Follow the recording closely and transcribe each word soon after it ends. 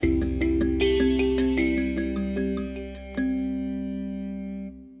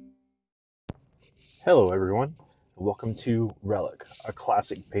Hello, everyone, and welcome to Relic, a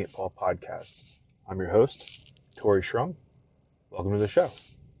classic paintball podcast. I'm your host, Tori Schrum. Welcome to the show.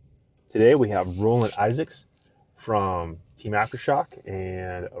 Today we have Roland Isaacs from Team Aftershock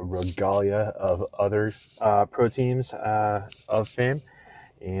and a regalia of other pro teams of fame,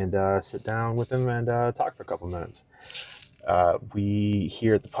 and sit down with him and talk for a couple minutes. We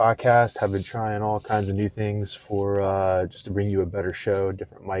here at the podcast have been trying all kinds of new things for just to bring you a better show,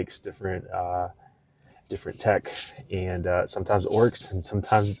 different mics, different tech, and sometimes it works and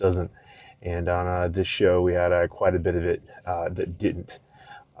sometimes it doesn't. And on this show, we had quite a bit of it that didn't.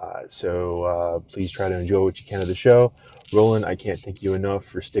 So please try to enjoy what you can of the show. Roland, I can't thank you enough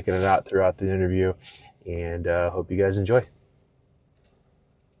for sticking it out throughout the interview, and hope you guys enjoy.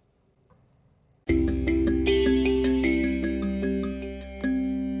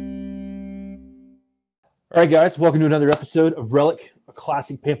 All right, guys, welcome to another episode of Relic, a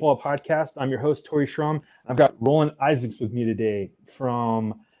classic paintball podcast. I'm your host, Tori Schrum. I've got Roland Isaacs with me today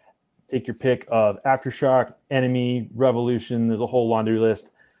from, take your pick of Aftershock, Enemy, Revolution. There's a whole laundry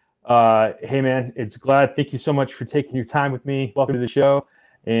list. Hey, man, thank you so much for taking your time with me. Welcome to the show.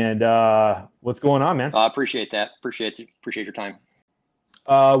 And what's going on, man? I appreciate that. Appreciate your time.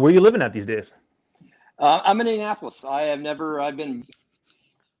 Where are you living at these days? I'm in Indianapolis. I've been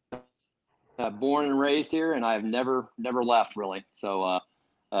born and raised here, and I've never left really. So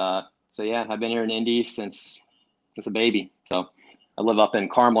yeah, I've been here in Indy since a baby. So I live up in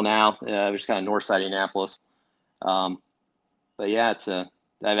Carmel now, which is kind of north side of Indianapolis. But yeah,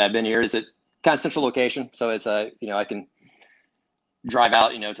 I've been here. It's a kind of central location, so it's I can drive out,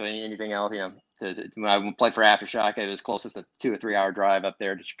 to anything else. When I played for Aftershock, it was closest to 2 or 3 hour drive up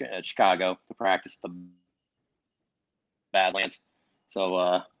there to Chicago to practice the Badlands.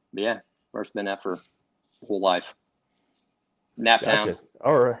 So yeah. Where it's been at for whole life. Naptown. Gotcha.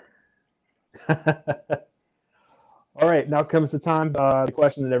 All right. All right. Now comes the time, the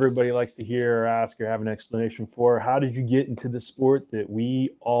question that everybody likes to hear or ask or have an explanation for. How did you get into the sport that we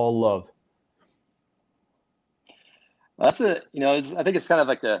all love? Well, I think it's kind of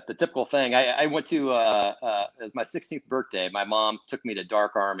like the typical thing. I went to, it was my 16th birthday. My mom took me to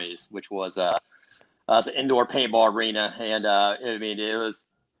Dark Armies, which was an indoor paintball arena. And it was,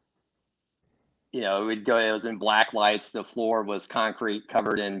 we'd go, it was in black lights. The floor was concrete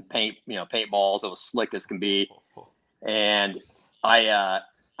covered in paint, paintballs. It was slick as can be. And I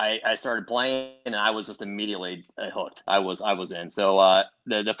started playing and I was just immediately hooked. I was in. So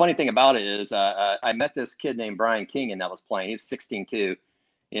the funny thing about it is I met this kid named Brian King and that was playing. He was 16 too.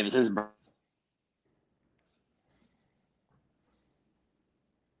 It was his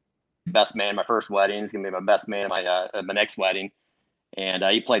best man at my first wedding. He's going to be my best man at my next wedding. And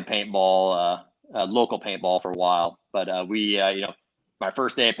he played paintball, local paintball for a while, but my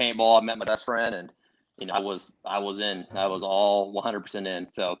first day of paintball, I met my best friend, and I was in. I was all 100% in.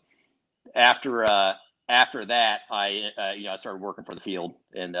 So after that, I started working for the field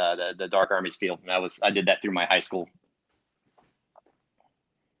in the Dark Armies field, and I did that through my high school.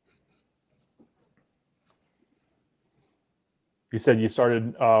 You said you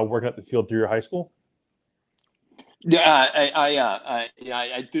started working at the field through your high school? Yeah,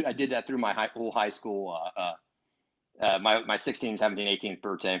 I did that through my whole high school, my 16, 17, 18th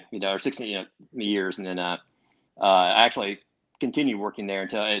birthday, or 16 years, and then I actually continued working there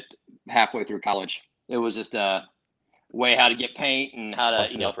until halfway through college. It was just a way how to get paint and how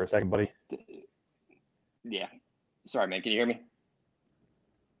to for a second, buddy. Yeah, sorry, man. Can you hear me?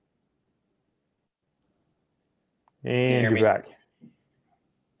 And you're back.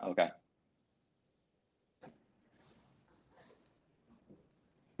 Okay.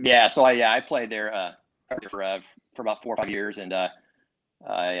 Yeah, so I played there for about 4 or 5 years, and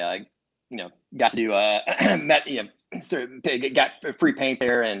I got to do got free paint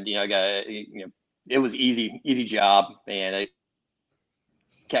there, and it was easy job, and it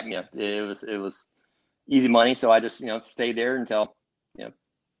kept me. It was easy money, so I just stayed there until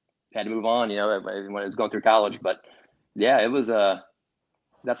had to move on. When I was going through college, but yeah, it was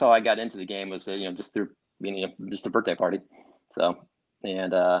that's how I got into the game was just through being just a birthday party, so.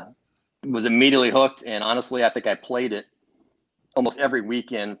 And was immediately hooked. And honestly, I think I played it almost every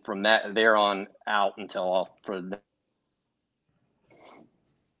weekend from there on out until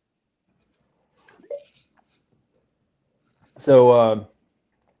So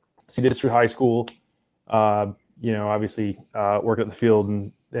you did it through high school. Obviously working at the field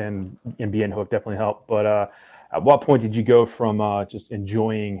and being hooked definitely helped. But at what point did you go from just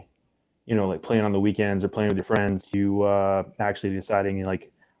enjoying like playing on the weekends or playing with your friends to actually deciding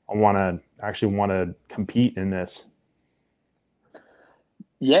like I want to compete in this?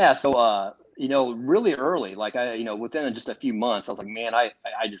 Yeah. So really early, like within just a few months, I was like, man, I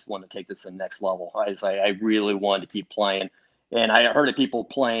just want to take this to the next level. I really wanted to keep playing. And I heard of people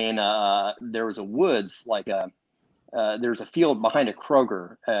playing, there was a woods, there's a field behind a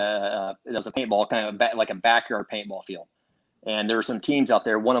Kroger. It was a paintball, kind of like a backyard paintball field. And there were some teams out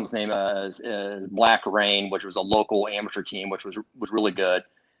there. One of them's name is Black Rain, which was a local amateur team, which was really good.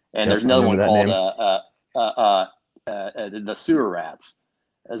 And there's another one called the Sewer Rats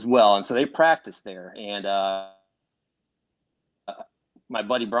as well. And so they practiced there. And my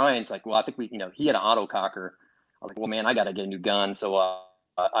buddy Brian's like, well, I think he had an autococker. I was like, well, man, I got to get a new gun. So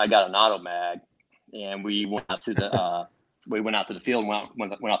I got an auto mag, and we went out to the field and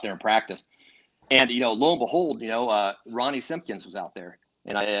went out there and practiced. And lo and behold, Ronnie Simpkins was out there,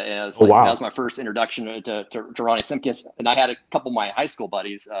 and wow. That was my first introduction to Ronnie Simpkins. And I had a couple of my high school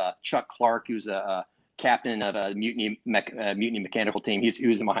buddies, Chuck Clark, who's a captain of a mutiny mechanical team. He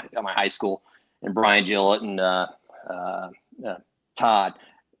was in my high school, and Brian Gillett and Todd.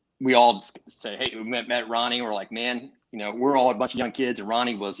 We all say, hey, we met Ronnie. And we're like, man, we're all a bunch of young kids, and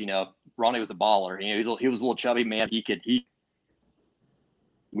Ronnie was a baller. He was a little chubby man.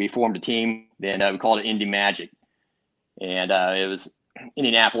 We formed a team, and we called it Indy Magic, and it was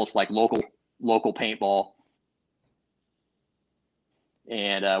Indianapolis, like local paintball,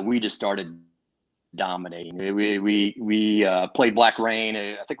 and we just started dominating. We played Black Rain.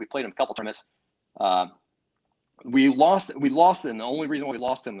 I think we played him a couple tournaments. We lost, and the only reason why we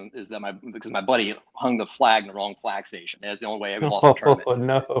lost him is because my buddy hung the flag in the wrong flag station. That's the only way we lost the tournament. Oh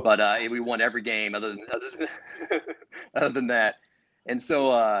no! But we won every game other than that. And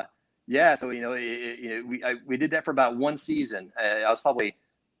so, we did that for about one season. I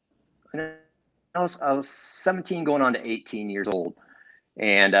was 17 going on to 18 years old.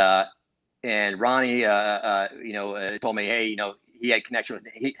 And Ronnie, told me, hey, he had connection with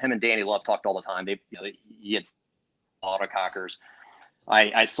him and Danny Love talked all the time. He had autocockers.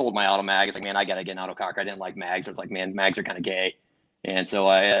 I sold my auto mag. I was like, man, I got to get an autococker. I didn't like mags. I was like, man, mags are kind of gay. And so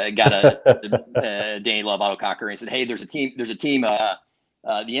I got a Danny Love autococker, and he said, hey, there's a team. The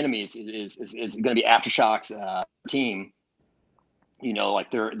enemy is going to be Aftershocks team. Like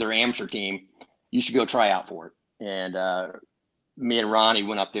their amateur team. You should go try out for it. And me and Ronnie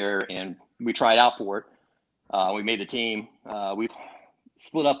went up there and we tried out for it. We made the team. We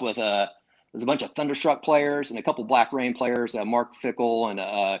split up with there's a bunch of Thunderstruck players and a couple Black Rain players, Mark Fickle and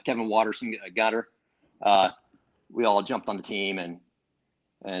Kevin Watterson, a gunner. We all jumped on the team, and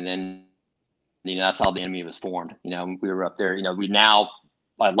then that's how the enemy was formed. We were up there. I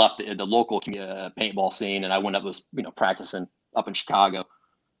left the local paintball scene, and I went up was practicing up in Chicago,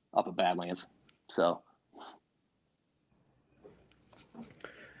 up at Badlands. So.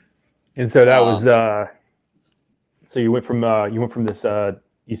 And so that was so you went from this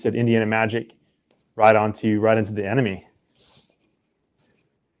you said Indiana Magic right into the enemy.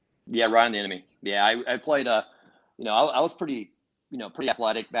 Yeah, right on the enemy. Yeah, I played I was pretty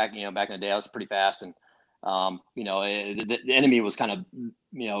athletic back in the day. I was pretty fast, and the enemy was kind of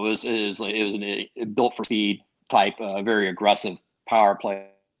it was built for speed type, very aggressive power play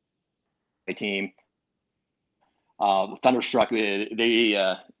team. Thunderstruck,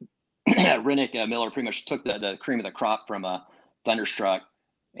 they Rennick Miller pretty much took the cream of the crop from Thunderstruck,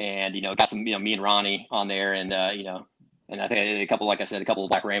 and got some me and Ronnie on there, and and I think a couple of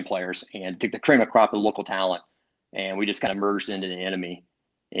Black Rain players, and took the cream of the crop of local talent, and we just kind of merged into the enemy,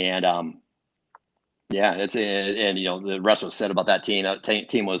 and that's it. And the rest was said about that team. That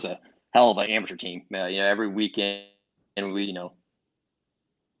team was a hell of an amateur team. Every weekend, and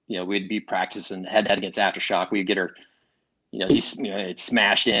we'd be practicing head-to-head against Aftershock. We'd get her. It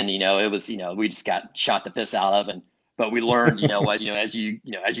smashed in. It was. We just got shot the piss out of, but we learned. As you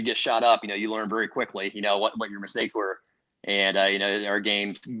get shot up, you learn very quickly. What your mistakes were, and our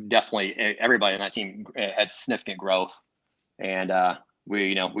game definitely. Everybody on that team had significant growth, and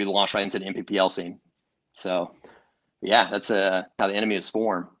we launched right into the MPPL scene. So, yeah, that's how the enemy is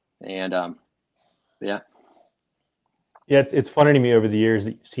formed, and yeah. Yeah, it's funny to me over the years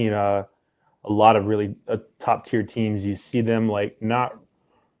that you've seen a lot of really top tier teams. You see them like not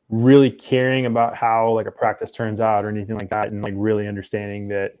really caring about how like a practice turns out or anything like that, and like really understanding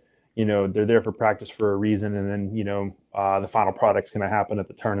that they're there for practice for a reason, and then the final product's going to happen at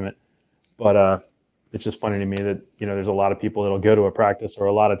the tournament. But it's just funny to me that there's a lot of people that'll go to a practice, or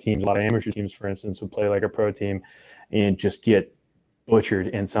a lot of amateur teams, for instance, would play like a pro team and just get butchered,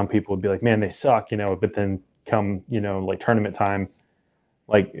 and some people would be like, man, they suck, but then come like tournament time,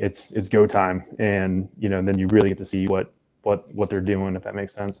 like it's go time, and then you really get to see what they're doing, if that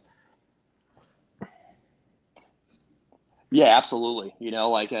makes sense. Yeah, absolutely. You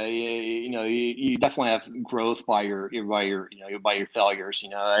definitely have growth by by your failures.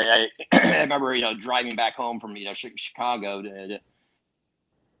 I remember, driving back home from, Chicago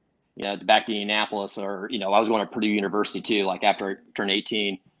back to Indianapolis, or, I was going to Purdue University too, like after I turned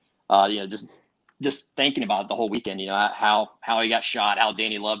 18, just thinking about it the whole weekend, how he got shot, how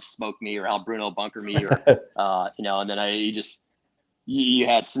Danny Love smoked me, or how Bruno bunkered me, or, and then you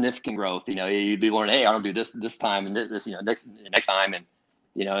had significant growth. You'd be learning, hey, I don't do this time, and this, next time, and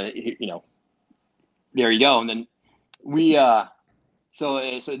there you go. And then we, so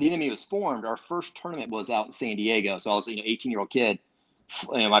the enemy was formed. Our first tournament was out in San Diego. So I was, 18-year-old kid.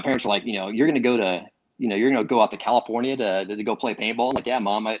 My parents were like, you're going to go to, you're going to go out to California to go play paintball. I'm like, yeah,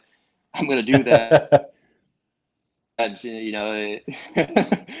 Mom, I'm going to do that. And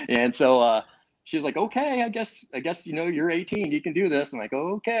so she was like, okay, I guess, you're 18, you can do this. I'm like,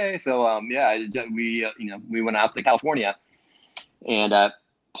 okay. So we went out to California and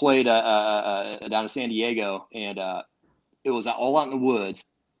played down in San Diego, and it was all out in the woods,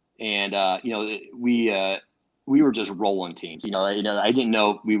 and we were just rolling teams. I didn't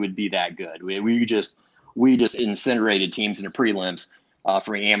know we would be that good. We just incinerated teams in the prelims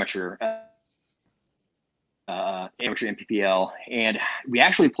for amateur NPPL, and we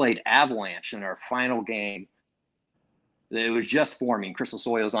actually played Avalanche in our final game. It was just forming. Crystal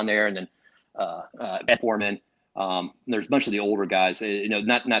Soyle's on there, and then Ed Foreman. There's a bunch of the older guys.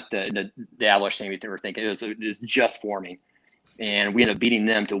 Not the Avalanche team you were thinking. It was just forming, and we ended up beating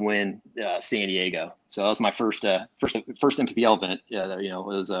them to win San Diego. So that was my first NPPL event.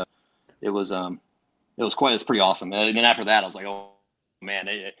 It was pretty awesome. And then after that, I was like, oh man,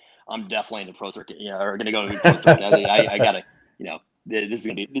 I'm definitely in the pro circuit. Or going to go to the pro circuit. I gotta,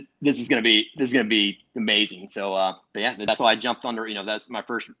 this is gonna be amazing. So, but yeah, that's why I jumped under. That's my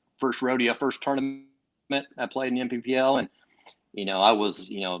first rodeo, first tournament I played in the NPPL, and I was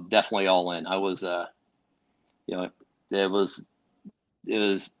definitely all in. I was it was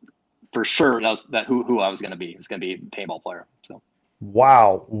for sure who I was going to be. It was going to be a paintball player. So,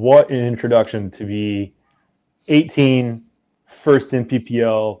 wow, what an introduction to be 18, first in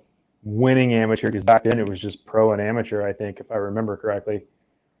PPL, winning amateur, because back then it was just pro and amateur, I think, if I remember correctly.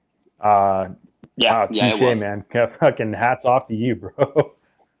 Wow, touche, man. Fucking hats off to you, bro.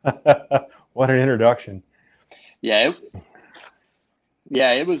 What an introduction. Yeah.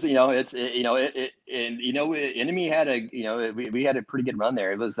 It was, Enemy had we had a pretty good run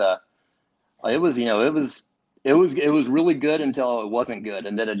there. It was really good until it wasn't good,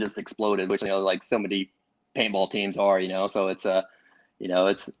 and then it just exploded, which like so many paintball teams are. So it's I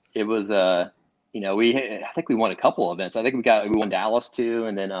think we won a couple of events. I think we won Dallas too,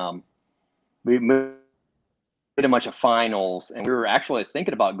 and then we moved a bunch of finals, and we were actually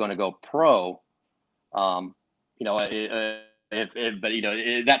thinking about going to go pro. But at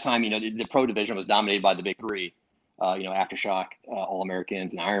that time, the pro division was dominated by the big three, Aftershock, All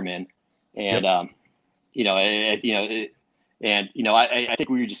Americans, and Ironman, and I think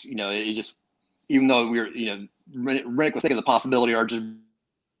we were just it just, even though we were Riddick was thinking of the possibility or just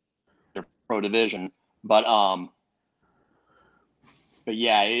pro division, but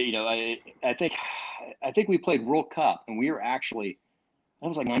yeah, I think we played World Cup, and we were actually, that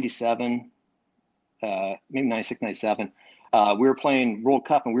was like 97, maybe 96, 97. We were playing World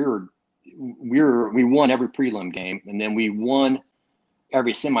Cup, and we won every prelim game, and then we won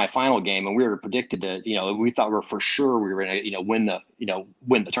every semifinal game, and we were predicted to, we thought for sure we were going to, win the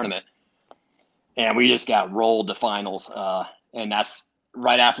tournament, and we just got rolled to finals. And that's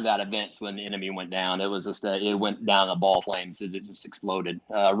right after that event when the Enemy went down. It was just it went down the ball flames. It just exploded.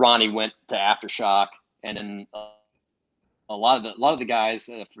 Ronnie went to Aftershock, and then a lot of the guys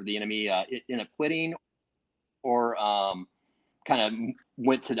for the Enemy ended up quitting, or kind of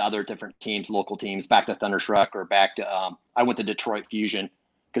went to other different teams, local teams, back to Thunderstruck, or back to I went to Detroit Fusion,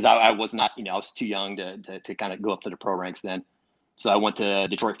 because I was not, I was too young to kind of go up to the pro ranks then. So I went to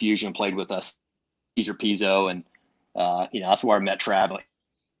Detroit Fusion and played with us, Cesar Pizzo, and that's where I met Trav,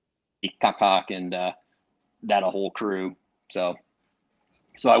 Cock, and that whole crew. So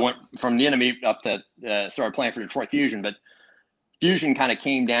I went from the Enemy up to started playing for Detroit Fusion, but Fusion kind of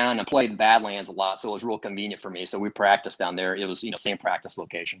came down and played Badlands a lot, so it was real convenient for me. So we practiced down there. It was same practice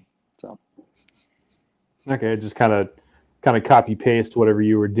location. So okay, just kind of copy paste whatever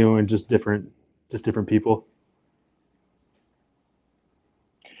you were doing, just different people.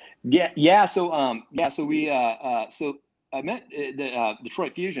 Yeah. So I met the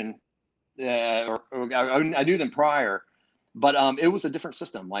Detroit Fusion, or I knew them prior, but it was a different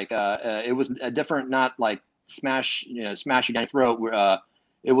system. Like it was a different, not like smash you down your throat.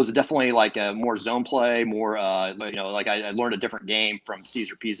 it was definitely like a more zone play, more like I learned a different game from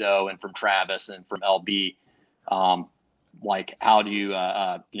Cesar Pizzo and from Travis and from LB, like how do you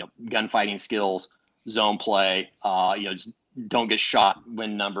gunfighting skills, zone play, just don't get shot,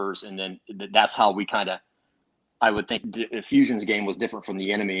 win numbers, and then that's how we kind of. I would think Fusion's game was different from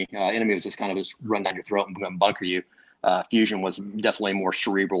the enemy. Enemy was just kind of just run down your throat and bunker you. Fusion was definitely more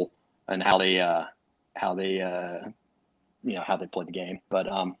cerebral in how they played the game. But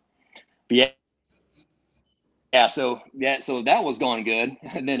so that was going good.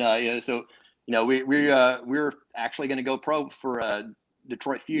 And then we were actually going to go pro for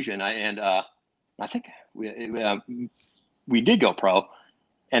Detroit Fusion. I think we did go pro,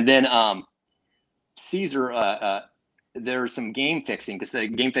 and then Caesar, there's some game fixing because the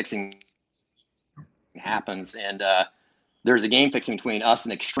game fixing happens, and there's a game fixing between us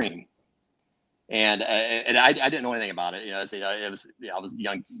and Extreme, and I didn't know anything about it. I was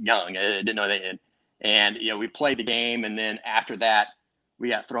young, I didn't know anything, and we played the game, and then after that, we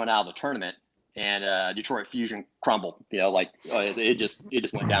got thrown out of the tournament, and Detroit Fusion crumbled. It just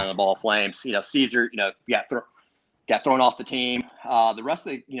went down in the ball of flames. Caesar, got thrown off the team. The rest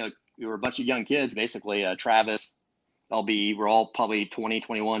of we were a bunch of young kids, basically. Travis, LB, we're all probably 20,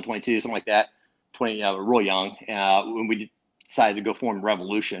 21, 22, something like that. 20, real young. When we decided to go form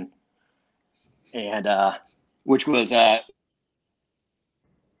Revolution, and which was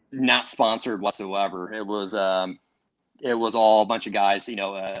not sponsored whatsoever. It was all a bunch of guys, paying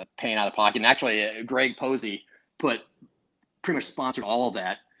out of pocket. And actually, Greg Posey pretty much sponsored all of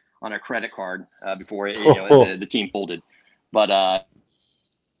that on a credit card before the team folded. But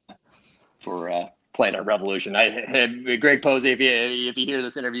for playing at Revolution, Greg Posey, if you hear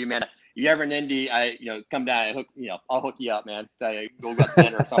this interview, man, you ever in Indy, come down, I'll hook you up, man. Go get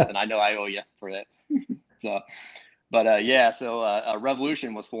dinner or something. I know I owe you for that. So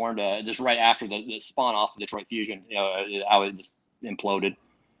Revolution was formed just right after the spawn off of Detroit Fusion. I was just imploded,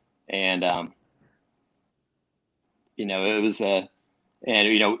 and it was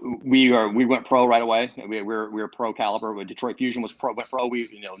we went pro right away. We were pro caliber. When Detroit Fusion went pro.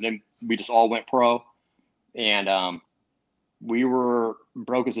 Then we just all went pro, and we were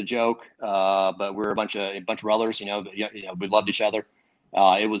broke as a joke. But we were a bunch of brothers. We loved each other.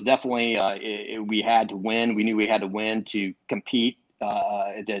 It was definitely we had to win. We knew we had to win to compete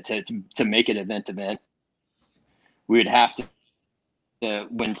to make it event. We would have to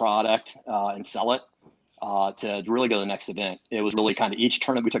win product and sell it to really go to the next event. It was really kind of each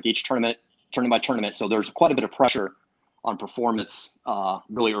tournament. We took each tournament by tournament. So there's quite a bit of pressure on performance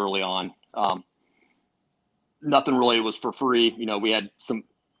really early on. Nothing really was for free. We had some,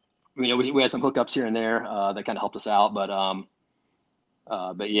 we had some hookups here and there that kind of helped us out,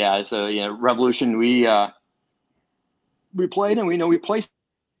 but yeah, so Revolution, we played, and we placed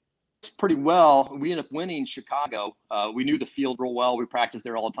pretty well. We ended up winning Chicago. We knew the field real well. We practiced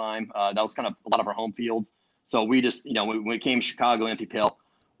there all the time. That was kind of a lot of our home fields. So we just, when it came to Chicago Empty Pill,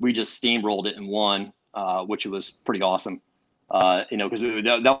 we just steamrolled it and won, which was pretty awesome. Because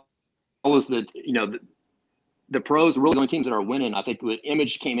that was the pros were really the only teams that are winning. I think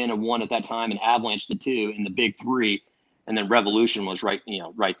Image came in and won at that time, and Avalanche did too in the big three. And then Revolution was right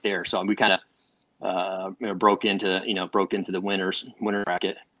there. So we kind of broke into the winner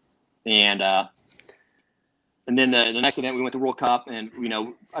bracket, and then the next event we went to World Cup, and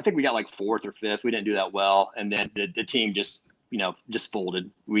I think we got like 4th or 5th. We didn't do that well, and then the team just folded.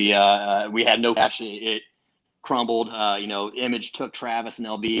 We had no cash. It crumbled. Image took Travis and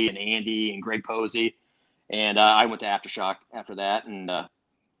LB and Andy and Greg Posey, and I went to Aftershock after that, and.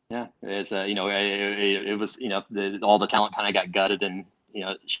 Yeah, it's it was all the talent kind of got gutted and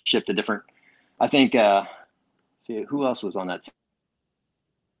shipped to different. I think see who else was on that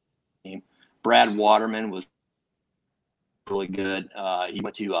team. Brad Waterman was really good. He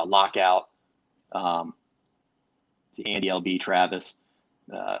went to Lockout. To Andy, LB, Travis.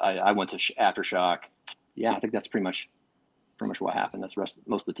 I went to Aftershock. Yeah, I think that's pretty much what happened. That's most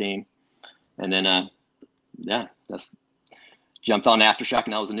of the team, and then that's. Jumped on Aftershock,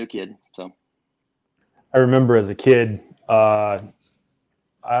 and I was a new kid. So I remember as a kid, I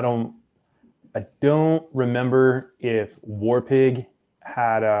don't remember if Warpig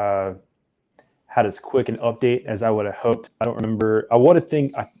had as quick an update as I would have hoped. I don't remember. I want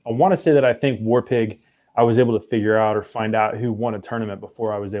to say that I think Warpig, I was able to figure out or find out who won a tournament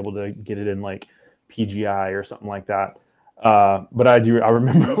before I was able to get it in like PGI or something like that. But I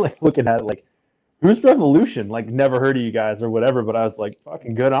remember like looking at it like, who's Revolution? Like, never heard of you guys or whatever, but I was like,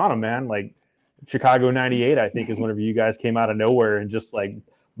 fucking good on them, man. Like, Chicago '98, I think, is whenever you guys came out of nowhere and just like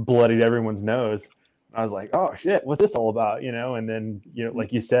bloodied everyone's nose. I was like, oh shit, what's this all about? And then,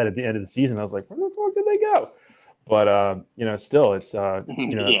 like you said, at the end of the season, I was like, where the fuck did they go? But, still it's, Yeah.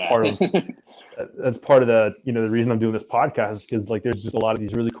 that's part of the, the reason I'm doing this podcast is because like, there's just a lot of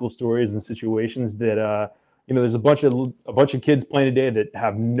these really cool stories and situations that, there's a bunch of kids playing today that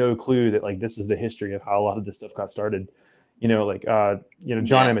have no clue that like, this is the history of how a lot of this stuff got started. John Yeah.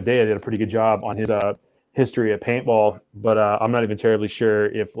 Amadea did a pretty good job on his, history of paintball, but I'm not even terribly sure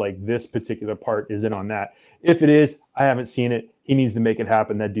if like this particular part is in on that. If it is, I haven't seen it. He needs to make it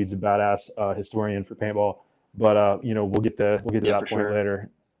happen. That dude's a badass historian for paintball. But we'll get to Yeah, that for point sure. later.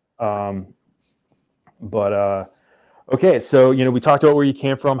 Um, but okay, so we talked about where you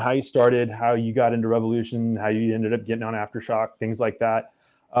came from, how you started, how you got into Revolution, how you ended up getting on Aftershock, things like that.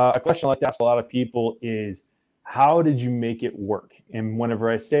 A question I like to ask a lot of people is, how did you make it work? And whenever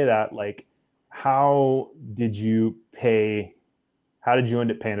I say that, like, how did you pay? How did you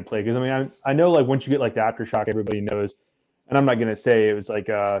end up paying to play? Because I mean, I know like once you get like the Aftershock, everybody knows. And I'm not gonna say it was like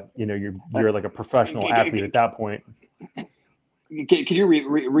Uh, you're like a professional athlete at that point. Could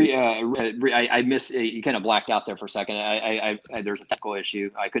you I missed, you kind of blacked out there for a second. There's a technical issue.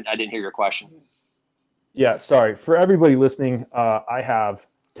 I didn't hear your question. Yeah, sorry. For everybody listening, I have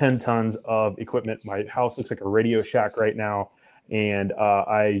 10 tons of equipment. My house looks like a Radio Shack right now, and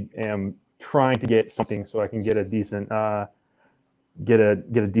I am trying to get something so I can get a decent get a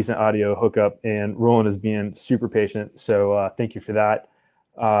decent audio hookup. And Roland is being super patient, so thank you for that.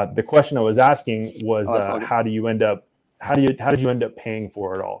 The question I was asking Oh, was, that's all good. how did you end up paying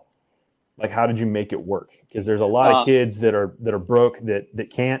for it all? Like, how did you make it work? Because there's a lot of Uh, kids that are broke that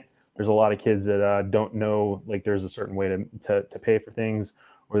can't. There's a lot of kids that don't know like there's a certain way to pay for things,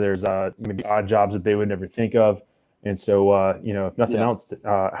 or there's maybe odd jobs that they would never think of. And so, if nothing yeah. else,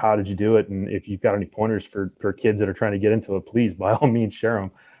 how did you do it? And if you've got any pointers for kids that are trying to get into it, please, by all means, share them.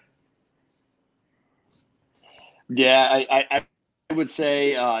 Yeah, I would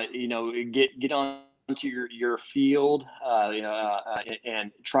say, get onto your field,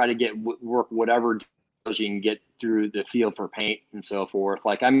 and try to work whatever deals you can get through the field for paint and so forth.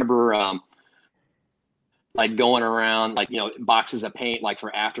 Like I remember, like going around like boxes of paint like for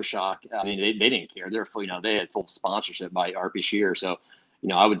Aftershock. I mean, they didn't care. They're full, they had full sponsorship by RP Shear, so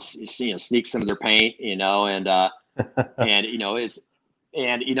I would sneak some of their paint, and it's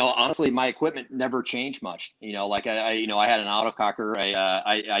and honestly my equipment never changed much. Like I had an autococker.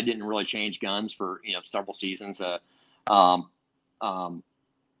 I didn't really change guns for several seasons. Um, um,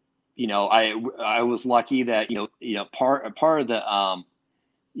 I was lucky that part of the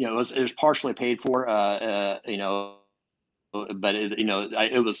it was partially paid for, but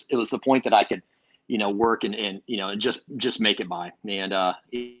it was the point that I could work and just make it by. And I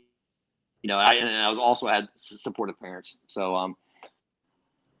was also had supportive parents, so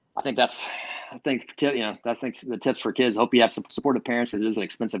I think the tips for kids. Hope you have some supportive parents because it is an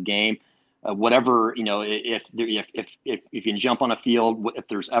expensive game. Whatever if you can jump on a field, if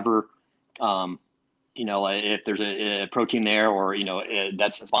there's ever if there's a pro team there, or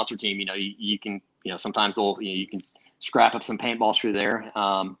that's a sponsor team, you can sometimes you can scrap up some paintballs through there.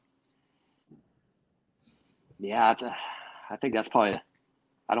 Yeah, I think that's probably.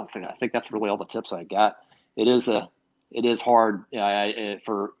 I think that's really all the tips I got. It is it is hard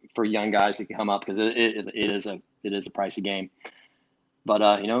for young guys to come up because it is a pricey game. But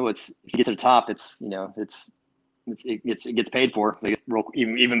it's if you get to the top, it gets paid for. It gets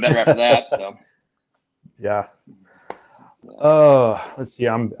even better after that. So Yeah. yeah. Let's see.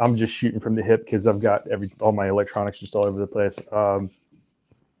 I'm just shooting from the hip because I've got all my electronics just all over the place. So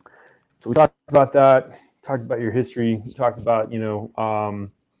we talked about that. Talked about your history. We talked about your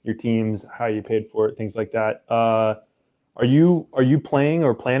teams, how you paid for it, things like that. Are you playing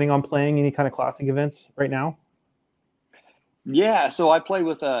or planning on playing any kind of classic events right now? Yeah, so I play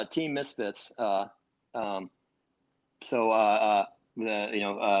with Team Misfits. Um, I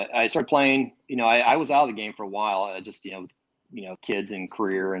started playing. I was out of the game for a while, just kids and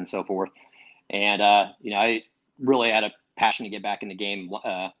career and so forth. And I really had a passion to get back in the game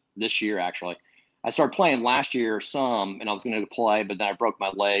this year. Actually, I started playing last year some, and I was going to play, but then I broke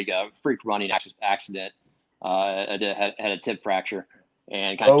my leg, freak running accident. Had a tib fracture,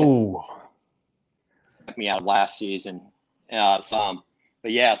 and kind of Oh, kept me out of last season.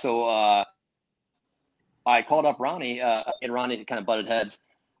 But yeah, so I called up Ronnie, and Ronnie kind of butted heads,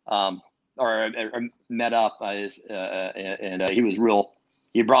 um, or met up, and he was real.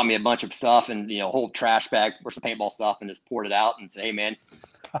 He brought me a bunch of stuff and a whole trash bag for some paintball stuff, and just poured it out and said, "Hey man,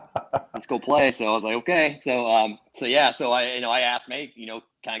 let's go play." So I was like, "Okay." So yeah, so I asked him, "Hey,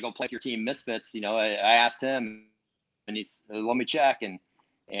 can I go play with your team Misfits?" I asked him, and he said, "Let me check." And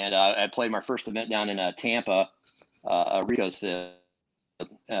and I played my first event down in Tampa, Rico's Fit,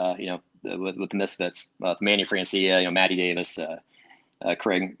 with the Misfits, Manny Francia, Matty Davis,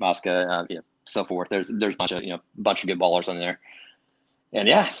 Craig Mosca, so forth. There's a bunch of good ballers on there. And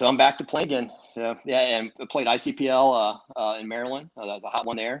yeah, so I'm back to playing again. So yeah, and I played ICPL in Maryland. That was a hot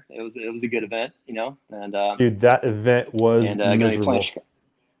one there. It was a good event, and Dude, that event was gonna be miserable. playing.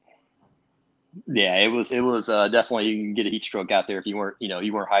 Yeah, it was definitely, you can get a heat stroke out there if you weren't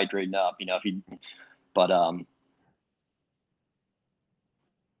hydrating up, but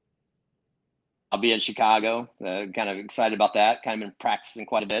I'll be in Chicago. Kind of excited about that. Kind of been practicing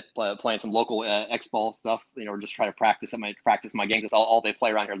quite a bit, playing some local X-ball stuff. Just try to practice my games. That's all they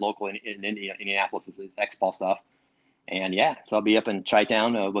play around here local in Indianapolis is X-ball stuff. And yeah, so I'll be up in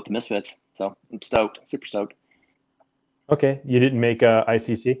Chi-Town with the Misfits. So I'm stoked, super stoked. Okay, you didn't make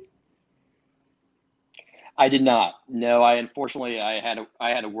ICC? I did not. No, I unfortunately I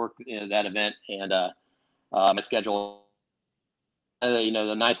had to work that event, and my schedule.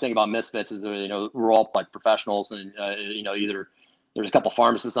 The nice thing about Misfits is we're all like professionals, and either there's a couple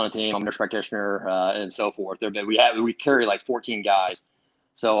pharmacists on the team, I'm a nurse practitioner, and so forth. We carry like 14 guys,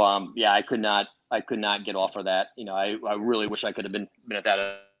 so yeah, I could not get off of that. I really wish I could have been at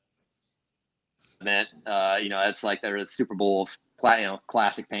that event. It's like there was Super Bowl of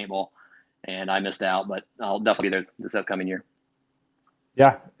classic paintball, and I missed out, but I'll definitely be there this upcoming year.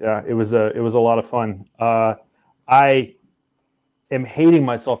 Yeah, it was a lot of fun. I am hating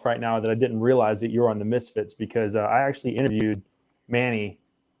myself right now that I didn't realize that you were on the Misfits, because I actually interviewed Manny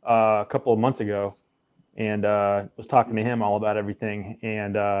a couple of months ago, and was talking to him all about everything,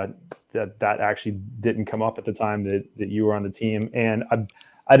 and that actually didn't come up at the time that you were on the team, and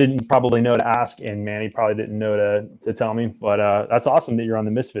I didn't probably know to ask, and Manny probably didn't know to tell me, but that's awesome that you're on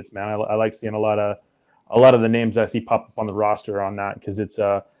the Misfits, man. I like seeing a lot of the names I see pop up on the roster on that, because it's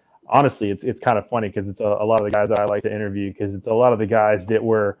honestly, it's kind of funny, because it's a lot of the guys that I like to interview, because it's a lot of the guys that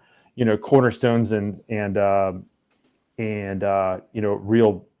were, cornerstones and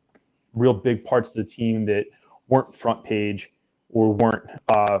real big parts of the team that weren't front page or weren't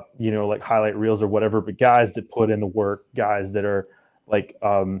like highlight reels or whatever, but guys that put in the work, guys that are like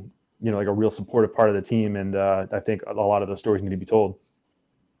like a real supportive part of the team, and I think a lot of those stories need to be told.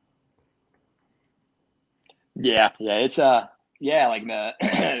 Yeah, it's like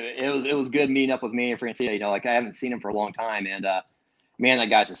it was good meeting up with Manny Francia. Like I haven't seen him for a long time, and man, that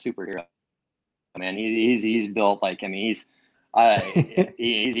guy's a superhero. Man, he's built like, I mean, he's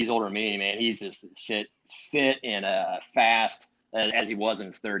older than me, man. He's just fit and fast as he was in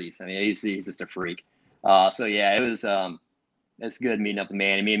his 30s. I mean, he's just a freak. So yeah, it was it's good meeting up with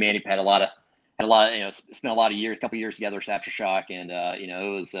Manny. Me and Manny had a lot of spent a couple years together at Aftershock, and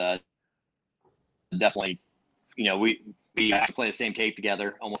it was definitely, we actually play the same tape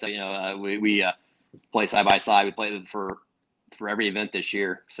together almost. We play side by side. We played for every event this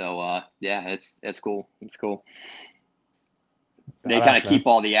year. So yeah, it's cool. It's cool. They kind of keep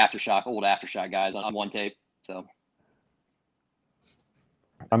all the old Aftershock guys on one tape. So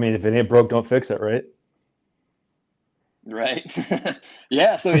I mean, if it ain't broke, don't fix it, right? Right.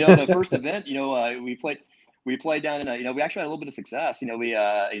 Yeah. So the first event, we played down in we actually had a little bit of success. We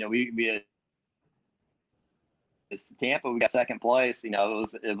it's Tampa, we got second place. It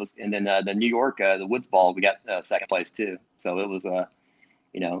was, and then the New York, the Woods Ball, we got second place too. So it was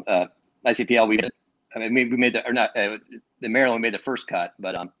ICPL. We made the Maryland made the first cut,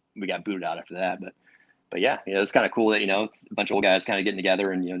 but we got booted out after that. But yeah, it's kind of cool that it's a bunch of old guys kind of getting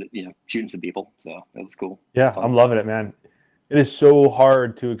together and shooting some people. So it was cool. Yeah, I'm loving it, man. It is so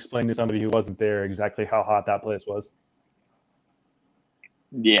hard to explain to somebody who wasn't there exactly how hot that place was.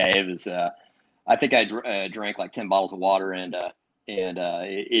 Yeah, it was. I think I drank like 10 bottles of water, and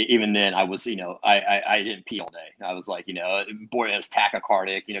even then I was, I didn't pee all day. I was like, boy, it was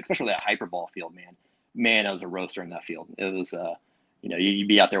tachycardic, especially that hyperball field, man, I was a roaster in that field. It was, you'd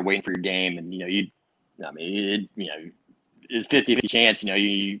be out there waiting for your game, and it's 50-50 chance,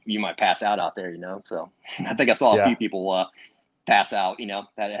 you might pass out there, So I think I saw a few people pass out,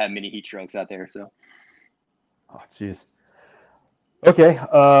 that had many heat strokes out there. So. Oh, geez. Okay,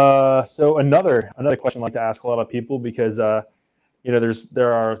 so another question I like to ask a lot of people, because there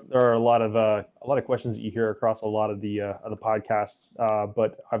are a lot of questions that you hear across a lot of the podcasts,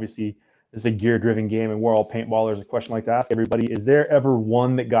 but obviously it's a gear driven game, and we're all paintballers. A question I like to ask everybody: is there ever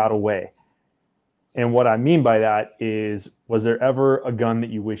one that got away? And what I mean by that is, was there ever a gun that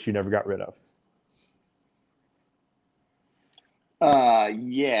you wish you never got rid of?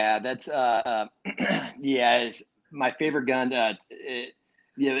 Yeah, that's yeah, it's my favorite gun. It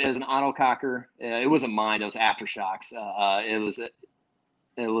was an autococker. It wasn't mine. It was Aftershocks.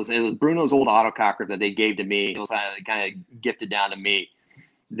 It was Bruno's old autococker that they gave to me. It was kind of gifted down to me.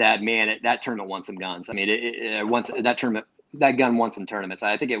 That man, that tournament won some guns. I mean, that gun won some tournaments.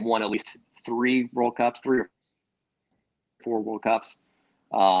 I think it won at least 3 World Cups, 3 or 4 World Cups,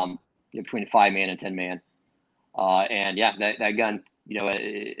 between 5-man and 10-man. And yeah, that gun,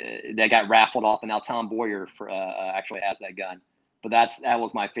 that got raffled off, and now Tom Boyer actually has that gun. But that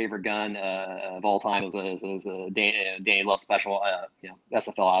was my favorite gun of all time. It was a Danny Love special,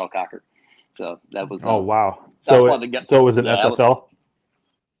 SFL autococker. So that was. Oh wow! So it was an SFL.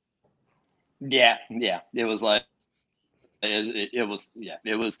 Yeah, it was like it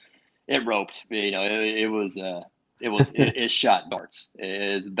roped. It shot darts.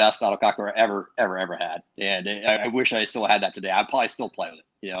 It's the best autococker I ever had, and I wish I still had that today. I'd probably still play with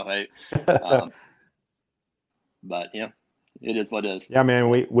it. But it is what it is. Yeah, man.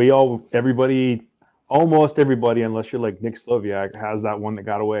 Almost everybody, unless you're like Nick Sloviak, has that one that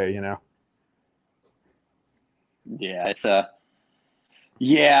got away. Yeah, it's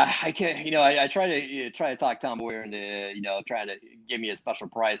Yeah, I can. I try to talk Tom Boyer into trying to give me a special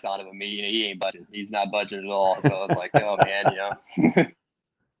price on it, but he ain't budging. He's not budging at all. So I was like, oh man,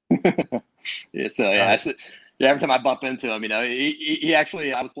 yeah, so yeah, every time I bump into him, he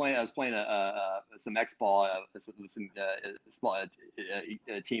actually, I was playing some X-ball, some small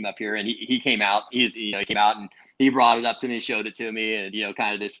team up here, and he came out. He came out and he brought it up to me, showed it to me, and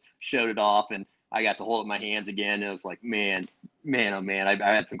kind of just showed it off, and I got to hold it in my hands again. And it was like, man, oh man,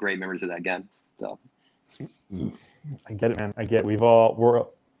 I had some great memories of that gun. So I get it, man. I get it. We're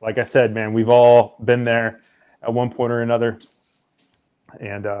like I said, man, we've all been there at one point or another,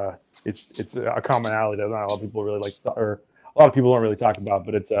 and it's a commonality that not a lot of people really like, or a lot of people don't really talk about,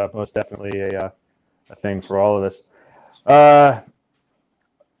 but it's most definitely a thing for all of us.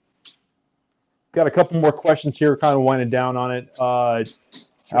 Got a couple more questions here. We're kind of winding down on it. How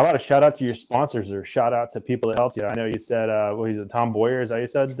about a shout out to your sponsors, or shout out to people that helped you? I know you said, Tom Boyer? Is that you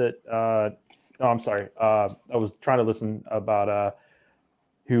said that? No, I'm sorry. I was trying to listen about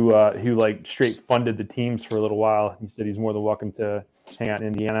who like straight funded the teams for a little while. He said he's more than welcome to hang out in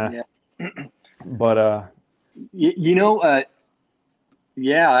Indiana. Yeah. But I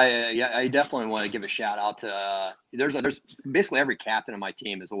definitely want to give a shout out to. There's basically every captain of my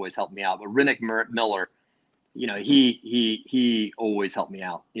team has always helped me out, but Rennick Miller. He always helped me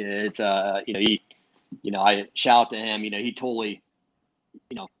out. It's I shout out to him. He totally,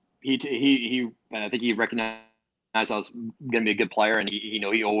 he I think he recognized I was going to be a good player, and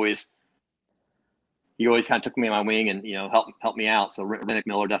he always kind of took me in my wing and helped me out. So Rennick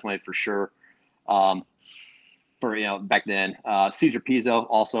Miller definitely for sure. For back then, Cesar Pizzo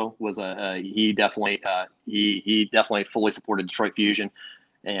also was he definitely fully supported Detroit Fusion,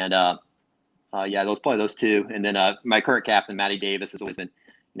 and those two. And then my current captain, Matty Davis, has always been,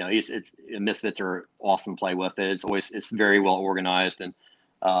 Misfits are awesome to play with. It's very well organized, and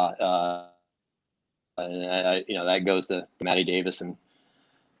that goes to Matty Davis, and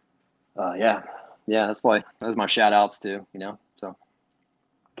that's why those are my shout outs too. So.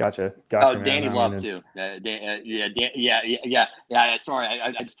 Gotcha. Oh, Danny Love too. Sorry,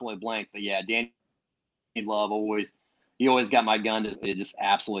 I just totally blanked, but yeah, Danny Love he always got my gun to just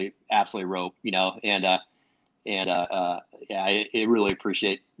absolutely rope, and I really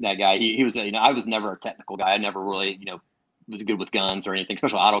appreciate that guy. He was, I was never a technical guy. I never really, was good with guns or anything,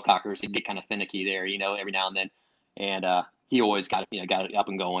 especially autocockers. He'd get kind of finicky there, every now and then. And he always got it up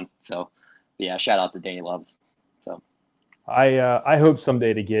and going. So yeah, shout out to Danny Love. So I hope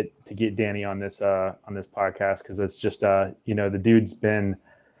someday to get Danny on this podcast, because it's just the dude's been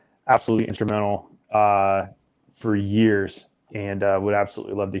absolutely instrumental for years, and would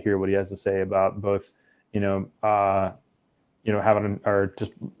absolutely love to hear what he has to say about both, having or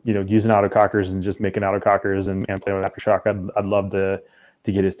just using autocockers and just making autocockers and playing with aftershock. I'd love to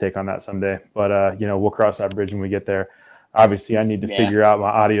get his take on that someday. But we'll cross that bridge when we get there. Obviously, I need to figure out my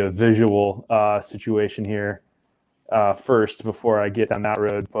audio visual situation here first before I get down that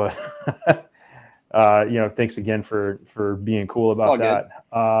road. But thanks again for being cool about that.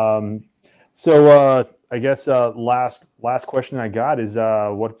 So I guess last question I got is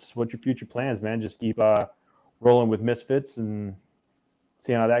what's your future plans, man? Just keep rolling with Misfits and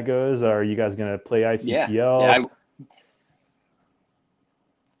seeing how that goes. Or are you guys gonna play ICPL?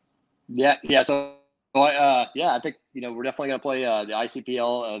 So I think we're definitely gonna play the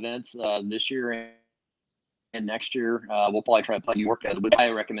ICPL events this year and next year. We'll probably try to play New York. I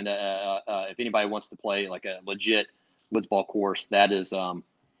recommend if anybody wants to play like a legit woods ball course, that is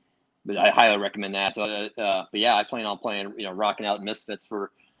but I highly recommend that. So, I plan on playing, rocking out Misfits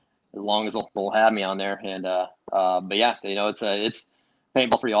for as long as they'll have me on there. And, it's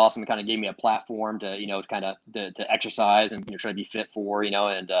paintball's pretty awesome. It kind of gave me a platform to, kind of to exercise and, try to be fit for,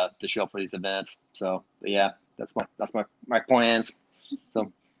 and to show up for these events. So yeah, that's my plans.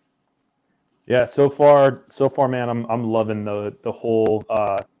 So Yeah, so far, man, I'm loving the whole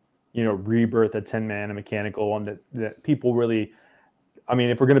rebirth of 10 man and mechanical, and that people really, I mean,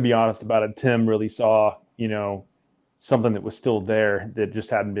 if we're going to be honest about it, Tim really saw, something that was still there that just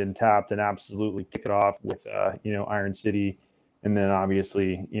hadn't been tapped, and absolutely kick it off with, Iron City, and then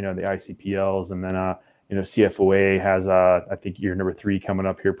obviously, the ICPLs, and then, CFOA has, I think year number 3 coming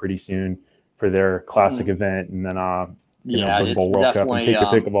up here pretty soon for their classic event, and then, yeah, Big it's Ball World Cup, and definitely take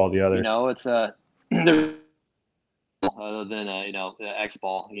your pick of all the others. it's there's other than the X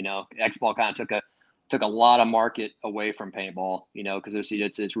ball. X ball kind of took a lot of market away from paintball. Because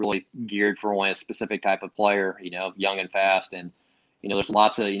it's really geared for only a specific type of player. Young and fast, and there's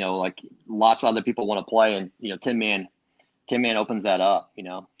lots of lots of other people want to play, and 10 man opens that up.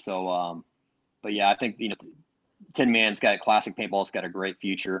 So but yeah, I think 10 man's got classic paintball's got a great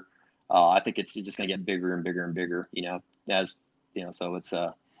future. I think it's just going to get bigger and bigger and bigger. As so it's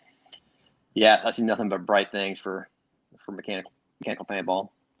yeah, I see nothing but bright things for mechanical paintball.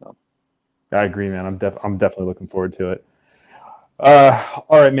 So. I agree, man. I'm definitely looking forward to it. All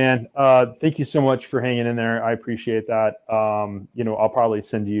right, man. Thank you so much for hanging in there. I appreciate that. I'll probably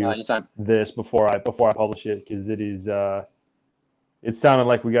send you Anytime. this before I publish it, because it sounded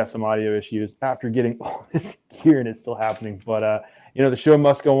like we got some audio issues after getting all this gear, and it's still happening. But the show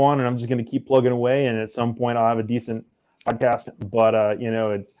must go on, and I'm just going to keep plugging away. And at some point, I'll have a decent podcast. But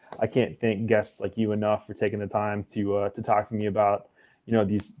I can't thank guests like you enough for taking the time to talk to me about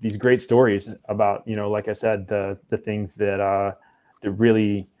these great stories about like I said, the things that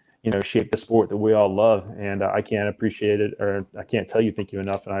really shape the sport that we all love. And I can't appreciate it, or I can't tell you thank you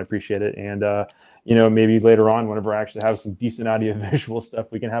enough, and I appreciate it. And maybe later on, whenever I actually have some decent audio visual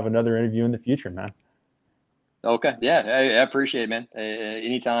stuff, we can have another interview in the future, man. Okay. Yeah, I appreciate it, man.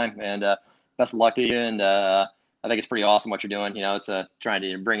 Anytime. And best of luck to you. And I think it's pretty awesome what you're doing. It's trying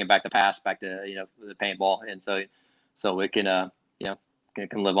to bring it back the past, back to the paintball, and so it can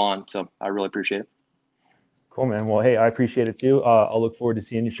can live on. So I really appreciate it. Cool, man. Well, hey, I appreciate it too. I'll look forward to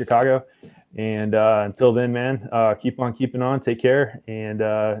seeing you in Chicago. And until then, man, keep on keeping on. Take care, and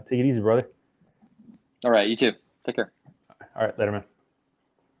take it easy, brother. All right. You too. Take care. All right. Later, man.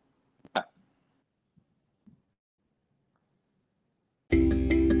 Bye.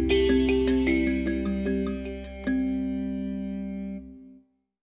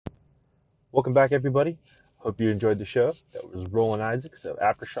 Welcome back, everybody. Hope you enjoyed the show. That was Roland Isaacs of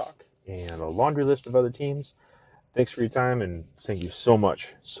Aftershock and a laundry list of other teams. Thanks for your time, and thank you so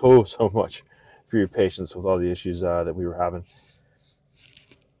much, so much for your patience with all the issues that we were having.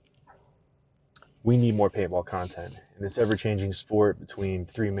 We need more paintball content in this ever-changing sport between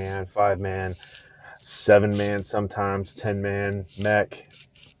 3-man, 5-man, 7-man, sometimes 10-man, mech,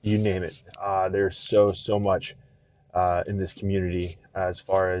 you name it. There's so much in this community as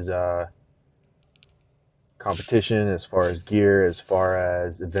far as competition, as far as gear, as far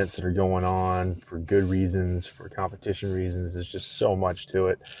as events that are going on for good reasons, for competition reasons. There's just so much to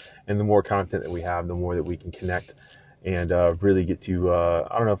it, and the more content that we have, the more that we can connect and really get to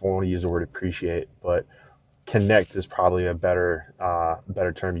I don't know if I want to use the word appreciate, but connect is probably a better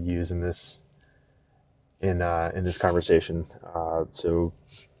term to use in this conversation. So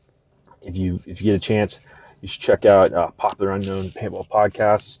if you get a chance, you should check out Popular Unknown Paintball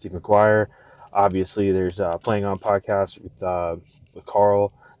Podcast, Steve McGuire. Obviously, there's Playing On Podcast with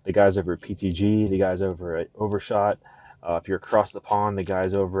Carl, the guys over at PTG, the guys over at Overshot. If you're across the pond, the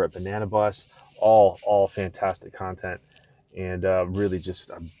guys over at Banana Bus, all fantastic content, and really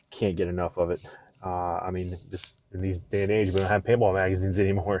just I can't get enough of it. I mean, just in these day and age, we don't have paintball magazines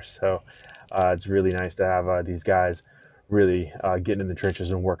anymore, so it's really nice to have these guys really getting in the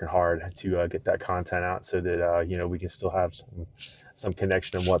trenches and working hard to get that content out, so that we can still have some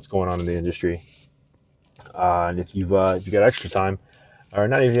connection in what's going on in the industry. And if you've got extra time, or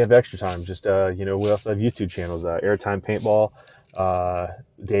not even if you have extra time, just we also have YouTube channels. Airtime Paintball,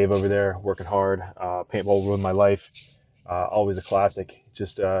 Dave over there working hard. Paintball Ruined My Life, always a classic.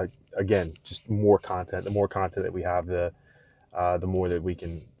 Just again, just more content. The more content that we have, the more that we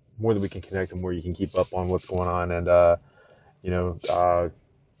can connect, the more you can keep up on what's going on. And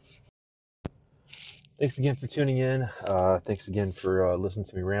thanks again for tuning in. Thanks again for listening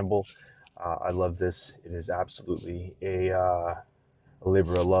to me ramble. I love this. It is absolutely a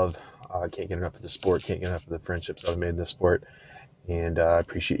labor of love. I can't get enough of the sport. Can't get enough of the friendships I've made in this sport. And I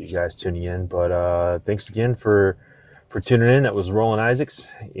appreciate you guys tuning in. But thanks again for tuning in. That was Roland Isaacs.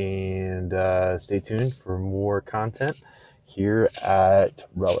 And stay tuned for more content here at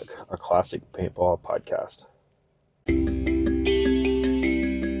Relic, a classic paintball podcast.